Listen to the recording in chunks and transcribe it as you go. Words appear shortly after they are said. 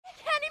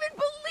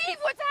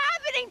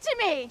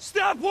me!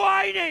 Stop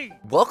whining!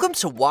 Welcome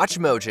to Watch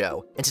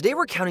Mojo, and today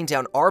we're counting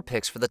down our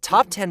picks for the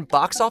top 10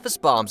 box office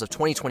bombs of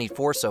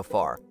 2024 so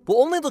far.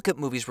 We'll only look at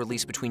movies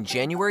released between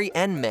January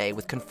and May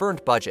with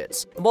confirmed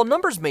budgets. And while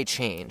numbers may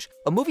change,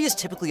 a movie is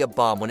typically a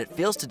bomb when it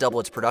fails to double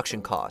its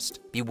production cost.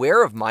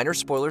 Beware of minor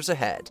spoilers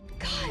ahead.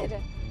 God,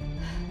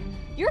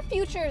 your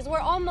futures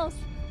were almost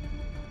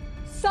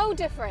so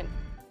different.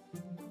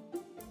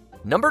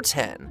 Number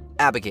 10,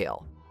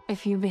 Abigail.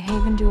 If you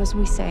behave and do as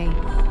we say,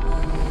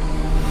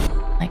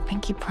 I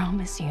pinky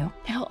promise you,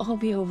 it'll all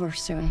be over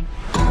soon.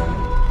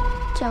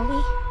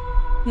 Joey,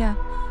 Yeah.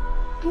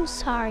 I'm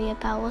sorry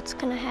about what's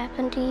gonna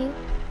happen to you.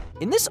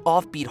 In this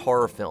offbeat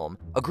horror film,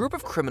 a group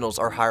of criminals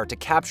are hired to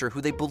capture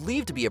who they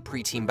believe to be a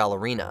preteen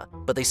ballerina,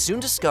 but they soon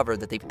discover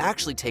that they've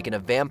actually taken a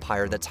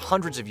vampire that's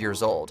hundreds of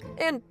years old,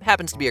 and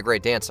happens to be a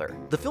great dancer.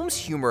 The film's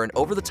humor and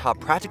over-the-top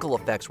practical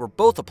effects were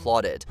both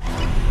applauded.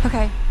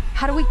 Okay,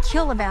 how do we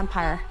kill a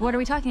vampire? What are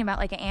we talking about,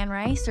 like an Anne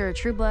Rice or a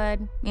True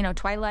Blood,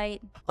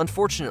 Twilight?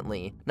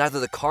 Unfortunately,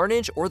 neither the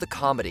carnage or the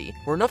comedy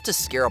were enough to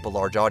scare up a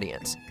large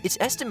audience. It's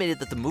estimated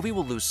that the movie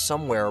will lose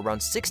somewhere around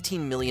 $16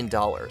 million.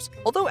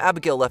 Although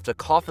Abigail left a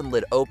coffin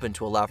lid open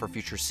to allow for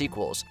future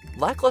sequels,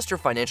 lackluster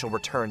financial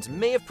returns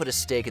may have put a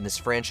stake in this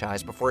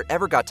franchise before it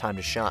ever got time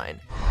to shine.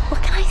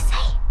 What can I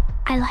say?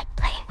 I like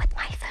playing with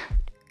my food.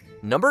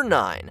 Number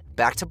 9,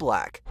 Back to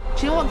Black.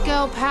 Do you know what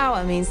girl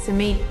power means to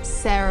me?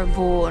 Sarah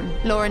Vaughan,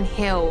 Lauryn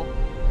Hill.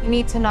 You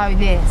need to know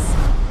this.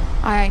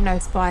 I ain't no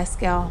Spice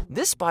Girl.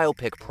 This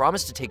biopic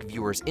promised to take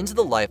viewers into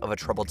the life of a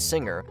troubled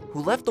singer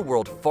who left the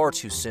world far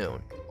too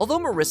soon. Although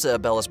Marissa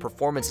Abella's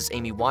performance as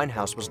Amy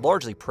Winehouse was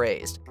largely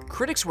praised,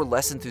 critics were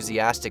less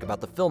enthusiastic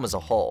about the film as a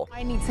whole.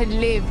 I need to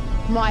live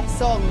my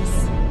songs.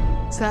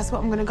 So that's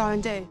what I'm gonna go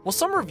and do. While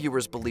some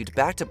reviewers believed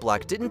Back to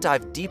Black didn't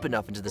dive deep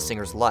enough into the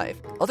singer's life,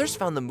 others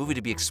found the movie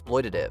to be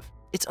exploitative.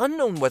 It's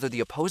unknown whether the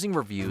opposing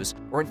reviews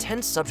or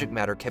intense subject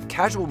matter kept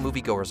casual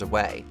moviegoers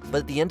away, but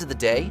at the end of the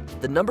day,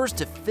 the numbers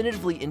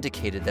definitively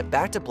indicated that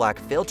Back to Black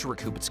failed to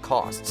recoup its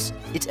costs.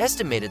 It's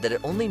estimated that it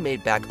only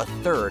made back a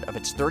third of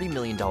its $30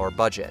 million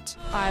budget.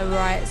 I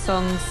write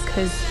songs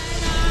because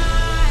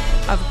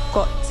I've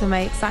got to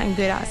make something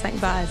good out of something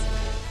bad.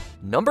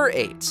 Number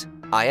 8,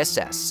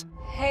 ISS.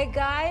 Hey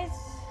guys.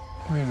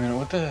 Wait a minute,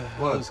 what the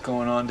hell is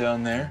going on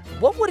down there?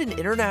 What would an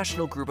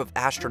international group of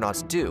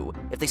astronauts do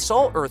if they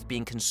saw Earth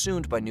being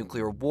consumed by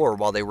nuclear war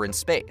while they were in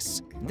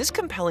space? This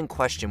compelling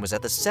question was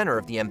at the center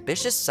of the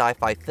ambitious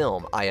sci-fi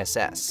film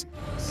ISS.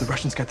 The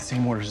Russians got the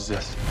same orders as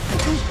us.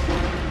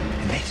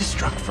 And they just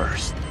struck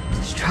first.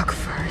 Struck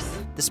first.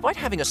 Despite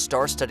having a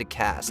star-studded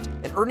cast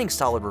and earning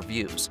solid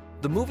reviews,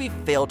 the movie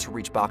failed to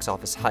reach box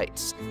office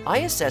heights.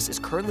 ISS is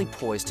currently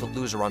poised to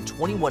lose around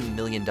 $21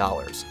 million.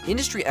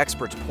 Industry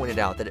experts pointed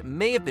out that it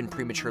may have been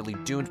prematurely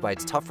doomed by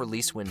its tough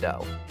release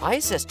window.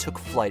 ISS took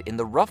flight in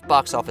the rough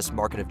box office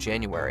market of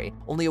January,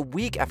 only a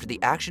week after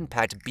the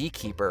action-packed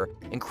Beekeeper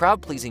and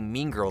crowd-pleasing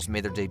Mean Girls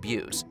made their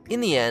debuts. In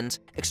the end,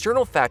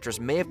 external factors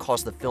may have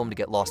caused the film to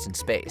get lost in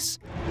space.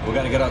 We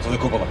gotta get out to the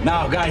cupola.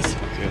 Now, guys!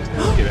 Okay,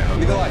 let's get out.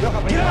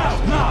 Get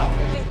out,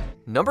 now!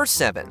 Number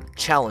 7,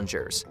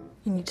 Challengers.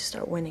 You need to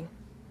start winning.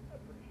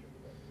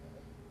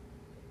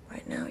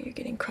 Right now, you're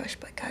getting crushed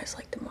by guys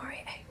like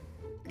Demare.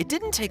 It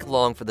didn't take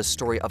long for the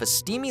story of a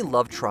steamy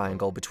love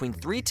triangle between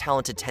 3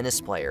 talented tennis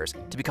players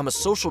to become a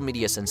social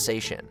media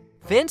sensation.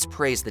 Fans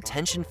praised the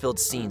tension-filled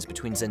scenes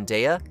between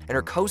Zendaya and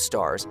her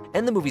co-stars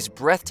and the movie's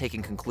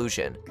breathtaking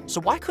conclusion. So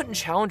why couldn't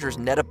Challengers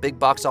net a big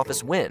box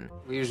office win?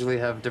 We usually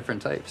have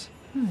different types.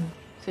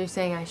 So you're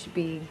saying I should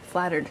be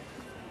flattered?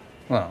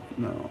 Well,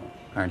 no.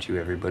 Aren't you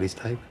everybody's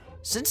type?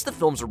 Since the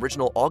film's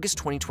original August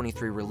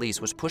 2023 release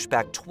was pushed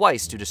back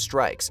twice due to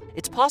strikes,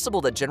 it's possible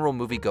that general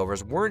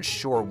moviegoers weren't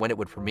sure when it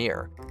would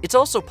premiere. It's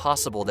also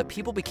possible that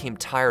people became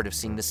tired of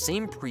seeing the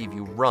same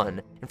preview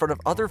run in front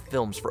of other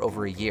films for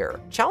over a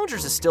year.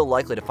 Challengers is still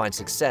likely to find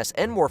success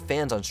and more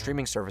fans on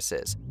streaming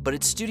services, but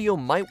its studio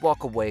might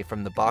walk away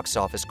from the box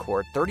office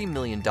core $30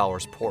 million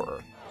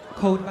poorer.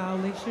 Code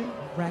violation,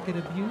 racket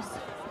abuse,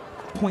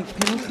 point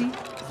penalty,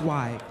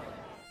 wide.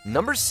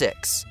 Number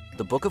 6,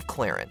 The Book of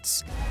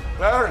Clarence.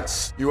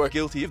 Clarence, you are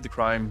guilty of the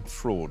crime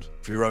fraud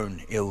for your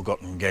own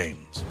ill-gotten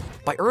gains.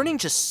 By earning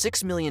just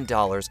 $6 million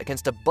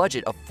against a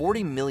budget of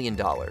 $40 million,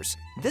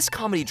 this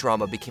comedy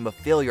drama became a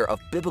failure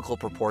of biblical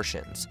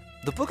proportions.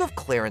 The Book of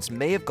Clarence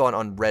may have gone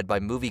unread by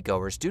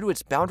moviegoers due to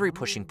its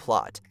boundary-pushing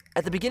plot.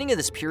 At the beginning of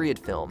this period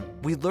film,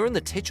 we learn the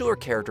titular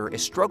character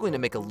is struggling to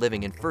make a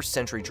living in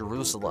first-century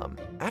Jerusalem.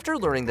 After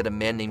learning that a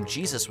man named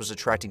Jesus was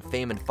attracting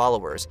fame and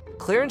followers,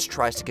 Clarence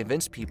tries to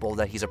convince people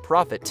that he's a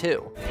prophet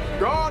too.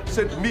 God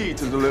sent me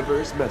to deliver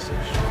his message.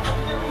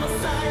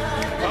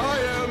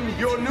 I am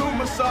your new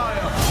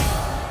Messiah.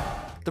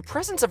 The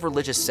presence of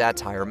religious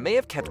satire may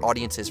have kept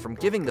audiences from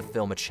giving the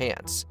film a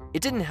chance.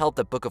 It didn't help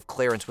that Book of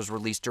Clarence was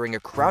released during a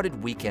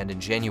crowded weekend in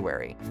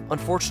January.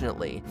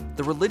 Unfortunately,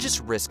 the religious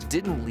risk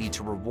didn't lead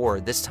to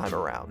reward this time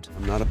around.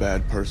 I'm not a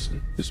bad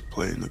person, just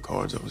playing the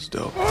cards I was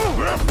dealt.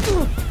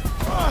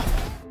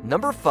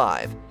 Number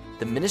 5,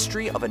 the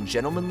Ministry of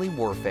Ungentlemanly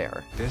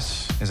Warfare.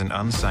 This is an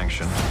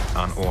unsanctioned,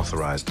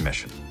 unauthorized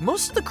mission.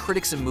 Most of the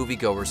critics and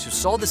moviegoers who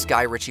saw this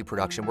Guy Ritchie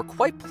production were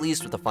quite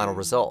pleased with the final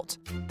result.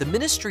 The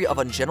Ministry of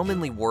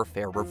Ungentlemanly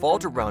Warfare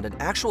revolved around an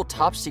actual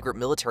top-secret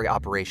military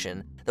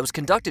operation that was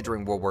conducted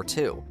during World War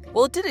II.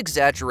 While it did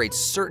exaggerate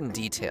certain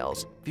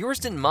details, viewers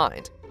didn't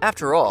mind.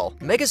 After all,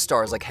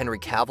 megastars like Henry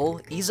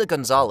Cavill, Isa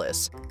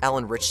Gonzalez,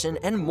 Alan Ritchson,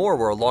 and more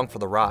were along for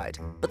the ride.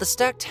 But the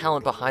stacked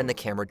talent behind the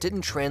camera didn't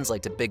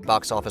translate to big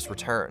box office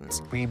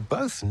returns. We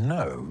both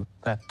know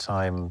that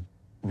I'm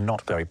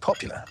not very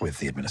popular with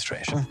the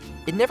administration.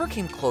 It never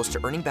came close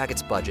to earning back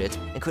its budget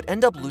and could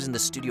end up losing the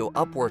studio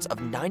upwards of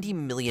 $90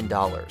 million.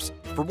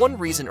 For one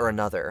reason or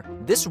another,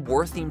 this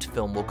war-themed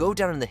film will go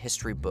down in the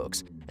history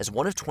books as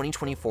one of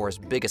 2024's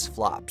biggest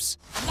flops.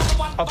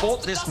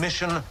 Abort this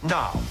mission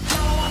now.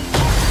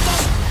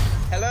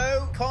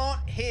 Hello?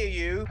 Can't hear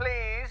you.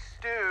 Please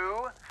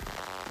do.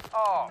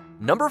 Oh.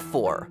 Number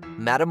 4.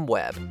 Madam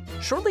Web.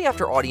 Shortly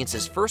after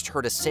audiences first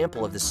heard a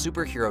sample of the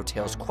superhero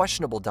tale's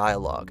questionable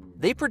dialogue,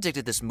 they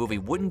predicted this movie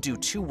wouldn't do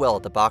too well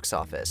at the box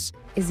office.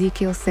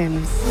 Ezekiel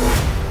Sims.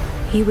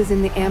 He was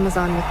in the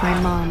Amazon with my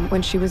mom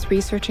when she was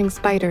researching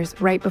spiders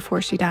right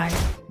before she died.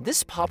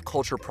 This pop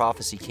culture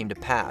prophecy came to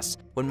pass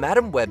when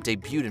Madam Web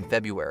debuted in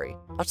February.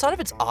 Outside of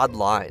its odd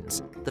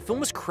lines, the film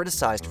was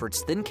criticized for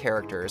its thin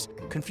characters,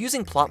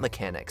 confusing plot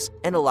mechanics,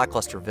 and a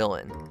lackluster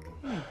villain.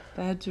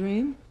 Bad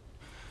dream?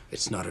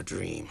 It's not a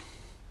dream.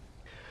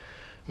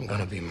 I'm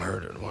gonna be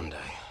murdered one day.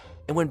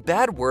 And when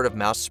bad word of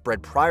mouth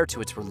spread prior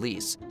to its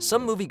release,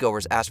 some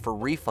moviegoers asked for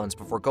refunds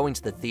before going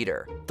to the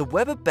theater. The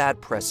web of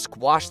bad press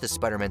squashed the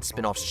Spider-Man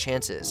spin-off's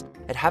chances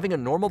at having a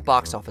normal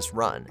box office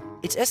run.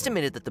 It's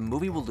estimated that the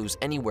movie will lose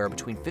anywhere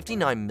between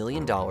 $59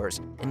 million and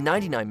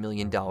 $99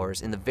 million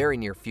in the very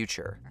near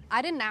future.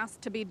 I didn't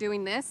ask to be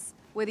doing this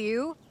with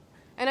you,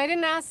 and I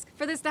didn't ask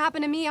for this to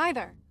happen to me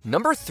either.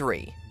 Number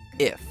 3.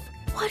 If.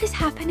 What is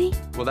happening?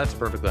 Well, that's a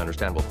perfectly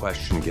understandable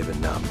question given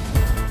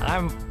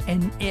I'm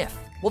an if.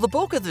 While the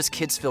bulk of this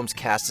kids' film's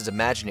cast is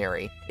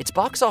imaginary, its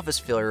box office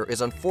failure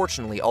is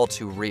unfortunately all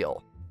too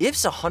real.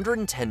 If's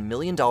 $110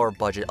 million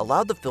budget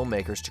allowed the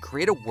filmmakers to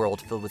create a world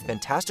filled with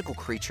fantastical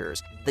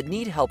creatures that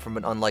need help from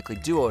an unlikely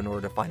duo in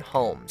order to find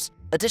homes.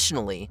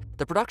 Additionally,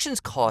 the production's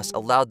cost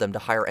allowed them to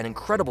hire an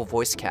incredible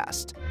voice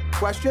cast.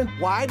 Question,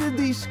 why did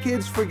these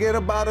kids forget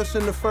about us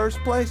in the first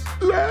place?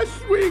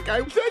 Last week,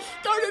 I just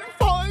started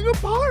falling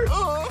apart.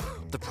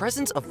 The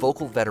presence of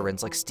vocal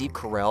veterans like Steve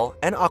Carell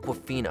and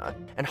Awkwafina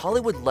and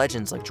Hollywood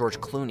legends like George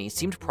Clooney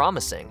seemed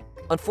promising.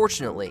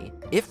 Unfortunately,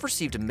 If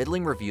received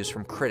middling reviews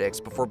from critics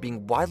before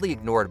being widely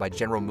ignored by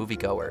general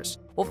moviegoers.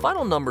 While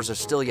final numbers are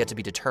still yet to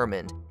be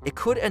determined, it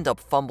could end up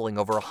fumbling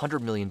over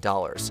 $100 million.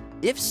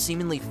 If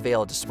seemingly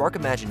failed to spark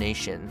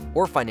imagination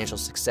or financial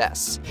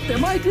success.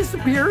 Am I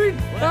disappearing?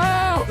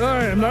 Oh,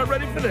 I am not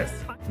ready for this.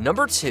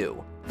 Number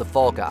 2. The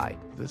Fall Guy.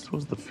 This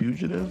was The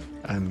Fugitive,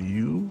 and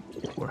you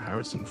were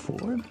Harrison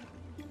Ford?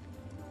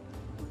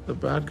 The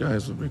bad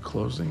guys would be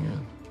closing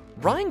in.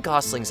 Ryan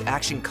Gosling's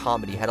action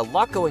comedy had a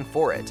lot going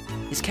for it.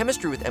 His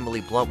chemistry with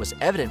Emily Blunt was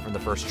evident from the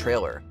first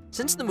trailer.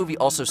 Since the movie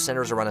also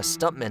centers around a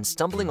stuntman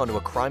stumbling onto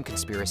a crime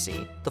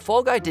conspiracy, The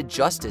Fall Guy did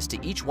justice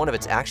to each one of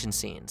its action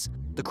scenes.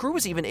 The crew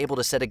was even able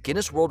to set a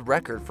Guinness World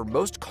Record for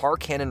most car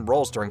cannon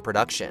rolls during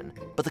production.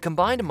 But the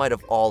combined might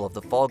of all of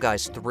The Fall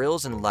Guy's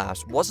thrills and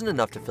laughs wasn't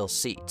enough to fill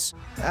seats.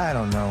 I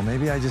don't know,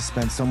 maybe I just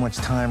spent so much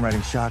time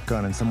writing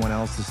shotgun in someone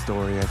else's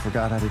story, I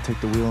forgot how to take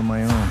the wheel on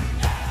my own.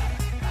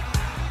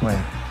 Wait,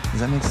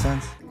 does that make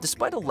sense?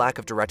 Despite a lack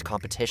of direct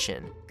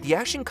competition, the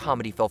action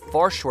comedy fell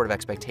far short of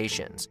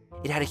expectations.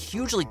 It had a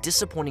hugely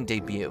disappointing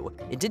debut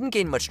and didn't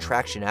gain much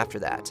traction after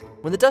that.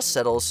 When the dust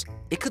settles,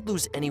 it could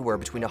lose anywhere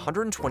between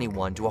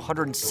 $121 to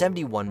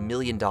 $171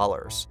 million.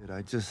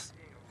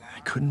 I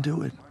couldn't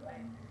do it.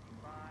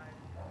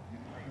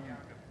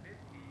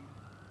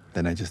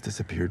 Then I just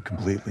disappeared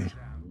completely.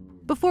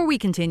 Before we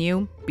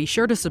continue, be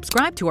sure to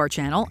subscribe to our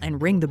channel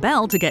and ring the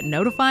bell to get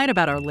notified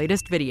about our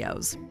latest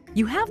videos.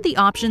 You have the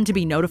option to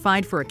be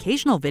notified for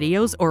occasional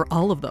videos or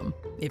all of them.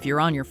 If you're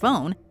on your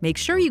phone, make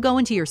sure you go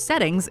into your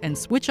settings and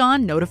switch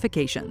on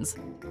notifications.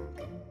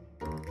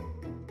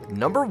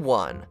 Number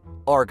 1.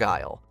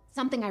 Argyle.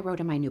 Something I wrote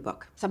in my new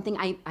book, something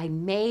I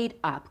made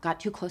up, got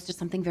too close to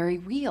something very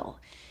real.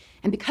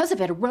 And because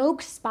of it, a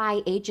rogue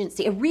spy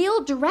agency, a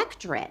real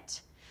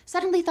directorate,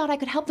 suddenly thought I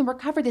could help them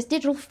recover this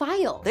digital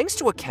file. Thanks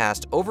to a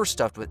cast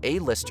overstuffed with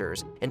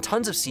A-listers and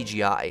tons of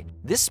CGI,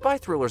 this spy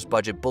thriller's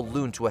budget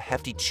ballooned to a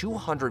hefty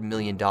 $200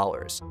 million.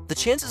 The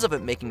chances of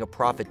it making a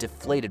profit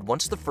deflated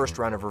once the first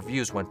round of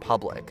reviews went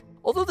public.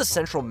 Although the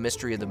central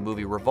mystery of the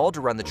movie revolved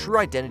around the true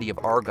identity of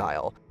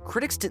Argyle,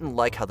 critics didn't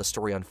like how the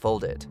story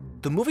unfolded.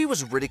 The movie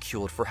was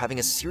ridiculed for having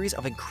a series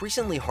of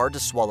increasingly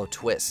hard-to-swallow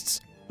twists.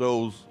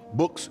 Those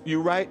books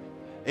you write,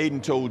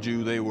 Aiden told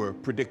you they were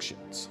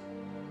predictions.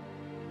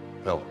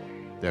 No,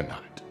 they're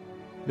not.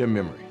 They're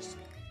memories.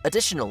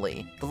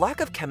 Additionally, the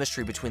lack of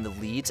chemistry between the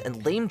leads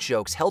and lame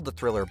jokes held the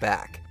thriller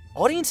back.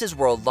 Audiences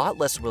were a lot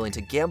less willing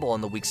to gamble on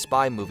the weak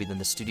spy movie than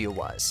the studio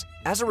was.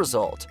 As a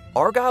result,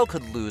 Argyle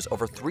could lose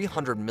over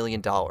 $300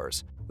 million.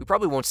 We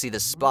probably won't see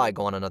this spy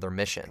go on another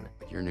mission.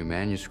 Your new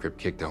manuscript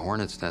kicked a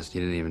hornet's nest you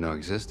didn't even know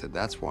existed.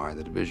 That's why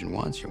the division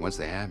wants you. Once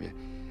they have you,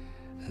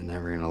 they're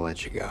never gonna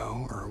let you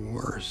go, or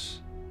worse.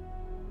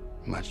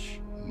 Much,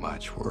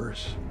 much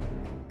worse.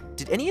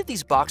 Did any of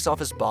these box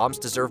office bombs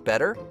deserve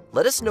better?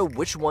 Let us know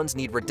which ones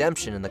need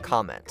redemption in the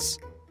comments.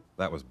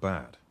 That was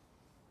bad.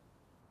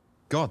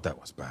 God,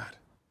 that was bad.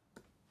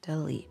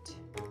 Delete.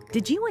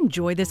 Did you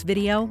enjoy this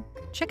video?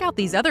 Check out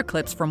these other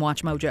clips from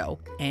WatchMojo,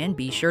 and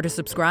be sure to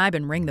subscribe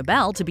and ring the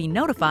bell to be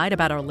notified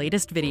about our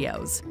latest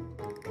videos.